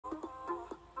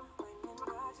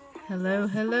Hello,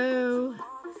 hello.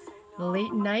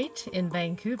 Late night in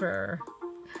Vancouver.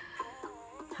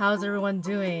 How's everyone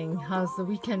doing? How's the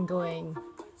weekend going?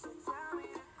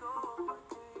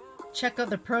 Check out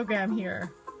the program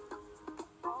here.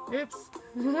 Oops.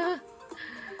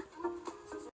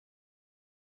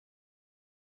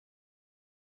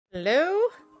 Hello?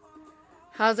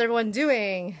 How's everyone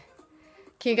doing?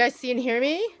 Can you guys see and hear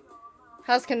me?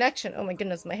 How's connection? Oh my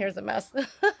goodness, my hair's a mess.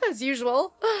 As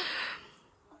usual.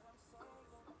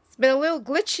 It's been a little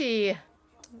glitchy.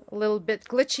 A little bit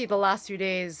glitchy the last few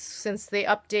days since they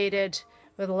updated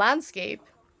with landscape.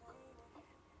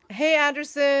 Hey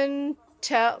Anderson,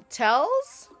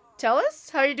 Tells?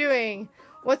 How are you doing?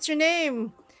 What's your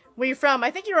name? Where you from? I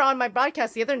think you were on my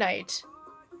broadcast the other night.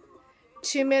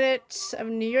 2 minutes of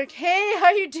New York. Hey,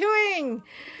 how you doing?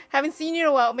 Haven't seen you in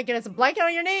a while. Oh my goodness, I'm blanking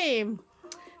on your name.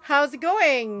 How's it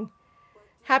going?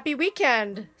 Happy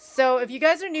weekend. So if you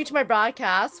guys are new to my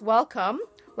broadcast, welcome.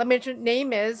 Let me know what your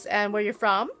name is and where you're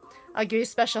from. I'll give you a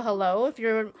special hello. If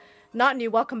you're not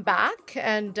new, welcome back,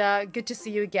 and good to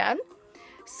see you again.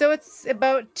 So it's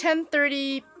about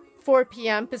 10:34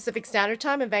 p.m. Pacific Standard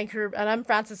Time in Vancouver, and I'm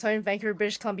Frances Hoy in Vancouver,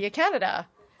 British Columbia, Canada.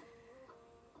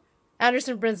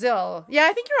 Anderson, Brazil. Yeah,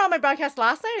 I think you were on my broadcast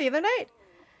last night or the other night.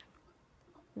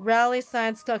 Rally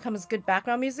Science comes good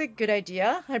background music. Good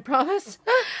idea, I promise.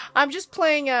 I'm just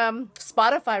playing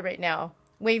Spotify right now.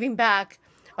 Waving back.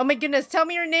 Oh my goodness, tell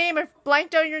me your name. I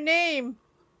blanked out your name.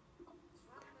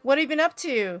 What have you been up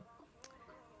to?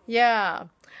 Yeah.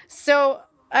 So,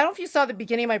 I don't know if you saw the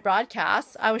beginning of my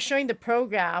broadcast. I was showing the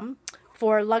program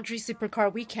for Luxury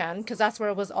Supercar Weekend, because that's where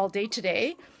I was all day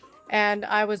today. And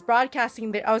I was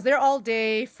broadcasting there. I was there all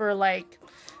day for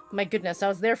my goodness, I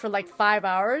was there for 5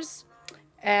 hours.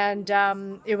 And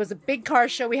it was a big car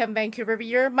show we have in Vancouver every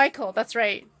year. Michael, that's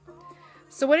right.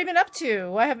 So what have you been up to?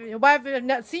 Why have I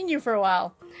not seen you for a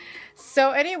while?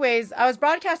 So anyways, I was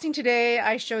broadcasting today.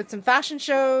 I showed some fashion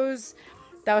shows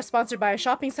that was sponsored by a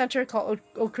shopping center called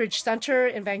Oak Ridge Center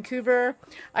in Vancouver.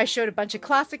 I showed a bunch of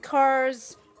classic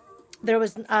cars. There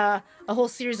was a whole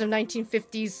series of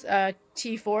 1950s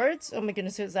T Fords. Oh my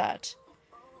goodness, who's that?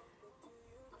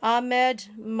 Ahmed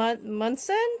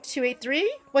Munson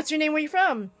 283. What's your name? Where are you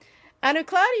from? Anu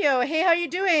Claudio. Hey, how you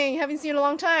doing? Haven't seen you in a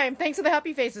long time. Thanks for the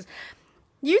happy faces.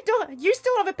 You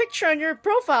still have a picture on your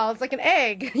profile. It's like an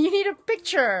egg. You need a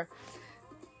picture.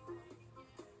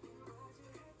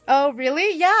 Oh,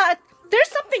 really? Yeah. There's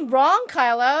something wrong,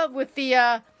 Kyla, with the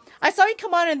I saw you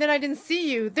come on and then I didn't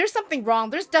see you. There's something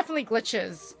wrong. There's definitely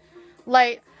glitches.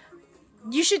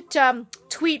 You should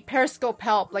tweet Periscope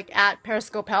help, at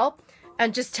Periscope help,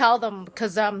 and just tell them,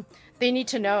 because they need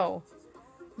to know.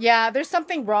 Yeah, there's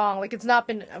something wrong. It's not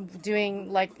been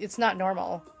doing, it's not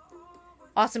normal.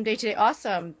 Awesome day today.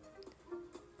 Awesome.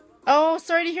 Oh,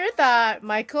 sorry to hear that,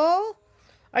 Michael.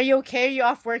 Are you okay? Are you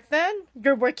off work then?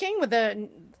 You're working with a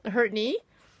hurt knee?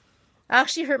 I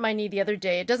actually hurt my knee the other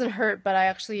day. It doesn't hurt, but I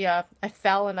actually, I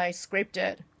fell and I scraped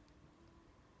it.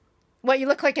 What, you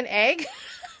look like an egg?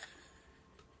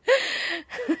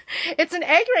 It's an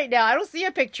egg right now. I don't see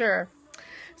a picture.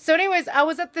 So anyways, I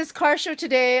was at this car show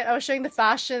today. I was showing the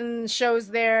fashion shows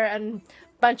there and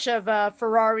a bunch of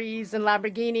Ferraris and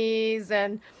Lamborghinis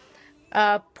and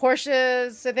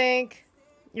Porsches, I think.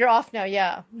 You're off now,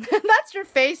 yeah. That's your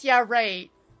face? Yeah, right.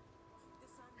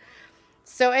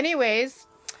 So anyways,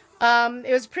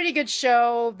 it was a pretty good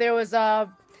show. There was the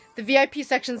VIP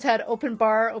sections had open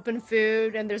bar, open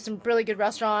food, and there's some really good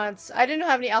restaurants. I didn't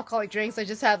have any alcoholic drinks. I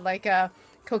just had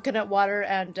coconut water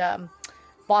and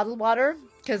bottled water,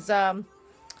 because I'm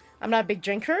not a big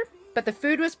drinker. But the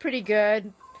food was pretty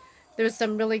good. There was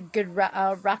some really good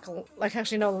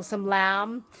some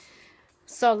lamb.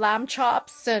 So lamb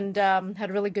chops, and had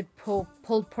a really good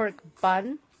pulled pork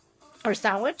bun or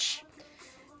sandwich.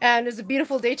 And it was a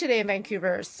beautiful day today in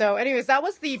Vancouver. So anyways, that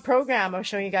was the program I was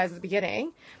showing you guys at the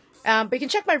beginning. But you can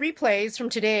check my replays from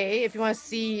today if you want to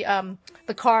see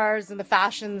the cars and the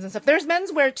fashions and stuff. There's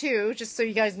menswear too, just so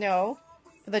you guys know,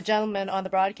 for the gentleman on the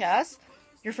broadcast.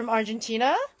 You're from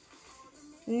Argentina?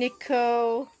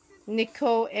 Nico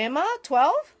Emma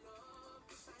 12?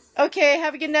 Okay,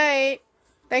 have a good night.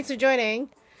 Thanks for joining.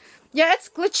 Yeah, it's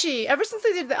glitchy. Ever since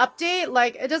they did the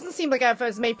update, it doesn't seem like I've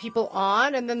as many people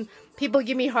on, and then people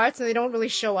give me hearts and they don't really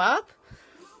show up.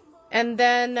 And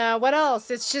then what else?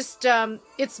 It's just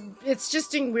it's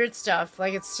just doing weird stuff.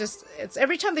 It's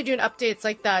every time they do an update, it's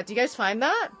like that. Do you guys find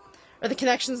that? Or the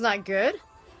connection's not good?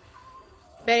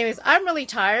 But anyways, I'm really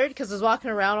tired because I was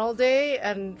walking around all day,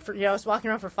 and I was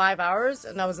walking around for 5 hours,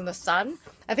 and I was in the sun.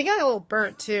 I think I got a little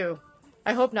burnt too.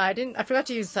 I hope not. I forgot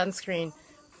to use sunscreen.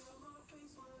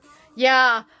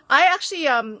 Yeah, I actually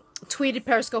tweeted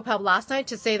Periscope help last night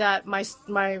to say that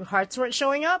my hearts weren't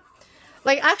showing up.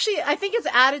 Like, actually, I think it's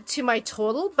added to my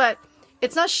total, but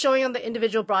it's not showing on the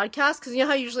individual broadcast because you know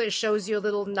how usually it shows you a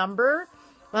little number,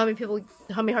 how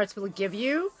many hearts people give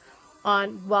you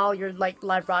on while you're like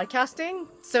live broadcasting.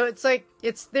 So it's like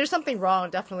there's something wrong,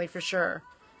 definitely for sure.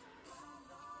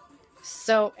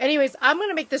 So, anyways, I'm going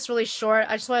to make this really short.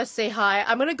 I just want to say hi.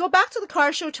 I'm going to go back to the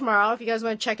car show tomorrow if you guys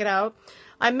want to check it out.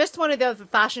 I missed one of the other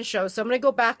fashion shows, so I'm going to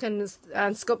go back and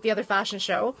scope the other fashion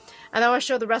show. And I want to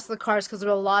show the rest of the cars because there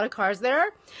are a lot of cars there.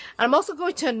 And I'm also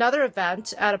going to another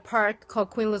event at a park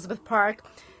called Queen Elizabeth Park,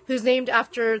 who's named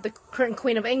after the current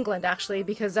Queen of England, actually,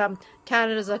 because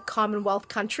Canada is a Commonwealth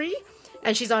country,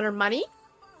 and she's on her money.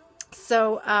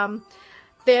 So,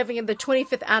 they're having the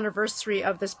 25th anniversary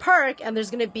of this park, and there's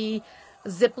going to be a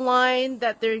zip line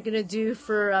that they're going to do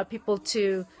for people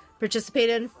to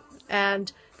participate in,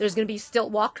 and there's going to be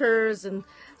stilt walkers and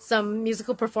some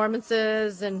musical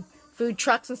performances and food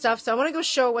trucks and stuff. So I want to go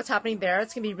show what's happening there.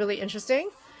 It's going to be really interesting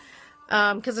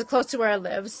because it's close to where I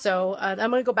live. So I'm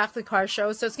going to go back to the car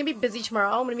show. So it's going to be busy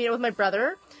tomorrow. I'm going to meet up with my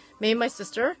brother, maybe my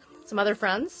sister, some other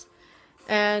friends,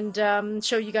 and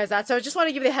show you guys that. So I just want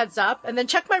to give you a heads up, and then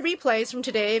check my replays from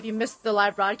today if you missed the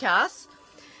live broadcast.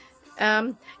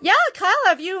 Yeah, Kyle,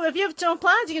 if you have no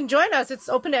plans, you can join us. It's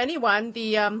open to anyone.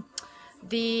 The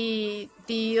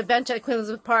event at Queen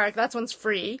Elizabeth Park, that one's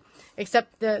free,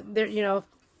 except they're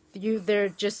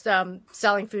just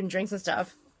selling food and drinks and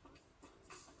stuff.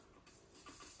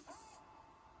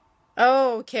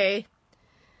 Oh, okay.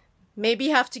 Maybe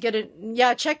you have to get it.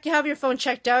 Yeah, have your phone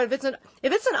checked out. If it's an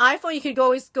iPhone, you could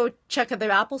always go check at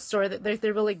the Apple store.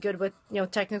 They're really good with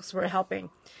technical support helping.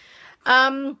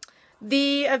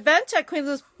 The event at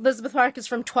Queen Elizabeth Park is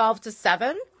from 12 to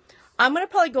 7. I'm going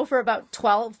to probably go for about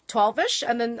 12-ish,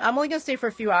 and then I'm only going to stay for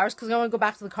a few hours because I'm going to go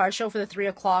back to the car show for the 3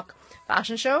 o'clock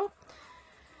fashion show.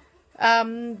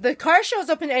 The car show is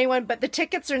open to anyone, but the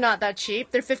tickets are not that cheap.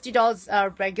 They're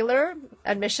 $50 regular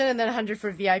admission and then $100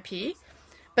 for VIP.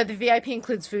 But the VIP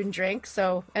includes food and drink,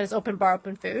 and it's open bar,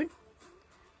 open food.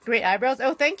 Great eyebrows.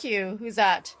 Oh, thank you. Who's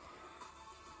that?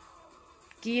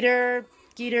 Gator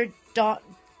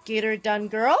Done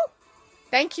Girl?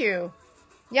 Thank you.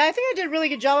 Yeah, I think I did a really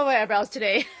good job of my eyebrows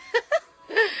today.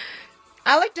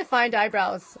 I like defined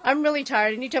eyebrows. I'm really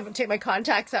tired. I need to take my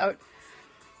contacts out.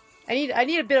 I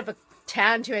need a bit of a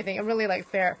tan too, I think. I'm really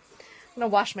fair. I'm gonna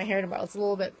wash my hair tomorrow.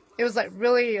 It was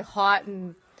really hot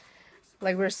and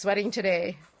we were sweating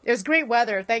today. It was great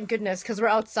weather, thank goodness, because we're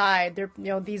outside.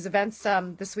 These events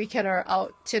this weekend are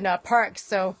out in parks,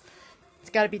 so it's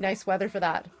got to be nice weather for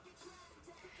that.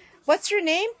 What's your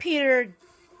name, Peter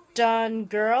Dunna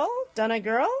Girl?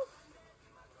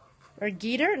 Or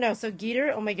Geeter? No, so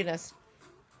Geeter. Oh my goodness.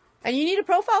 And you need a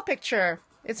profile picture.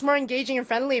 It's more engaging and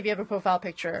friendly if you have a profile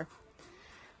picture.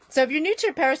 So if you're new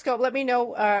to Periscope, let me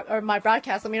know, or my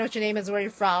broadcast, let me know what your name is and where you're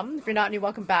from. If you're not new,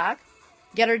 welcome back.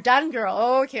 Get her done, girl.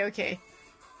 Oh, okay.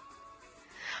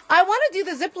 I want to do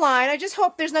the zip line. I just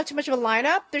hope there's not too much of a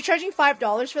lineup. They're charging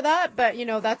 $5 for that, but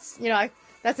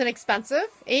that's inexpensive.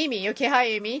 Amy. Okay, hi,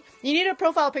 Amy. You need a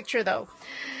profile picture, though.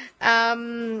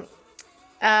 Yeah,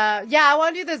 I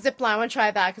want to do the zip line. I want to try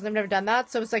that because I've never done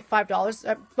that. So it's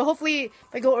 $5. But hopefully, if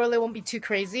I go early, it won't be too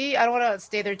crazy. I don't want to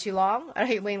stay there too long. I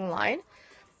hate waiting in line.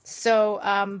 So,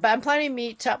 but I'm planning to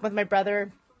meet up with my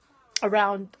brother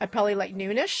around, probably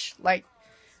noonish,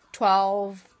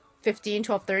 12:15,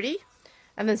 12:30,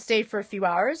 and then stay for a few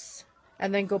hours,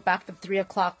 and then go back for the 3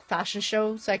 o'clock fashion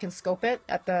show so I can scope it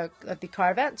at the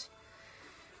car event.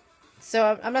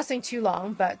 So I'm not saying too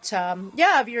long, but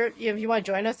yeah, if you want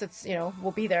to join us, it's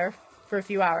we'll be there for a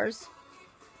few hours,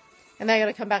 and then I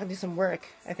gotta come back and do some work.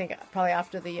 I think probably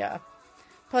after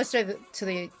probably stay to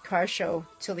the car show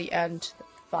till the end,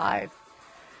 5.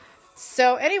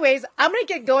 So anyways, I'm going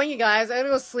to get going, you guys. I'm going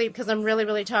to go sleep because I'm really,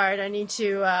 really tired. I need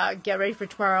to get ready for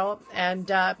tomorrow. And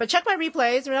but check my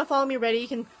replays. If you're not following me already, you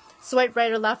can swipe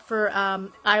right or left for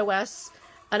iOS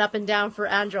and up and down for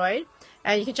Android.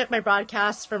 And you can check my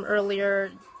broadcasts from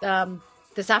earlier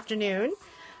this afternoon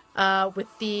with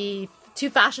the 2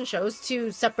 fashion shows,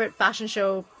 2 separate fashion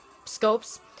show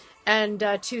scopes, and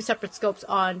 2 separate scopes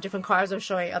on different cars I was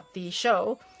showing at the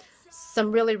show.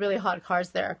 Some really, really hot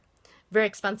cars there. Very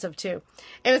expensive too.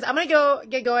 Anyways, I'm going to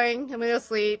get going. I'm going to go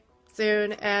sleep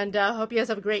soon. And hope you guys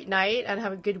have a great night and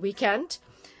have a good weekend.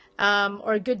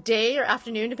 Or a good day or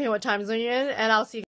afternoon, depending on what time zone you're in. And I'll see you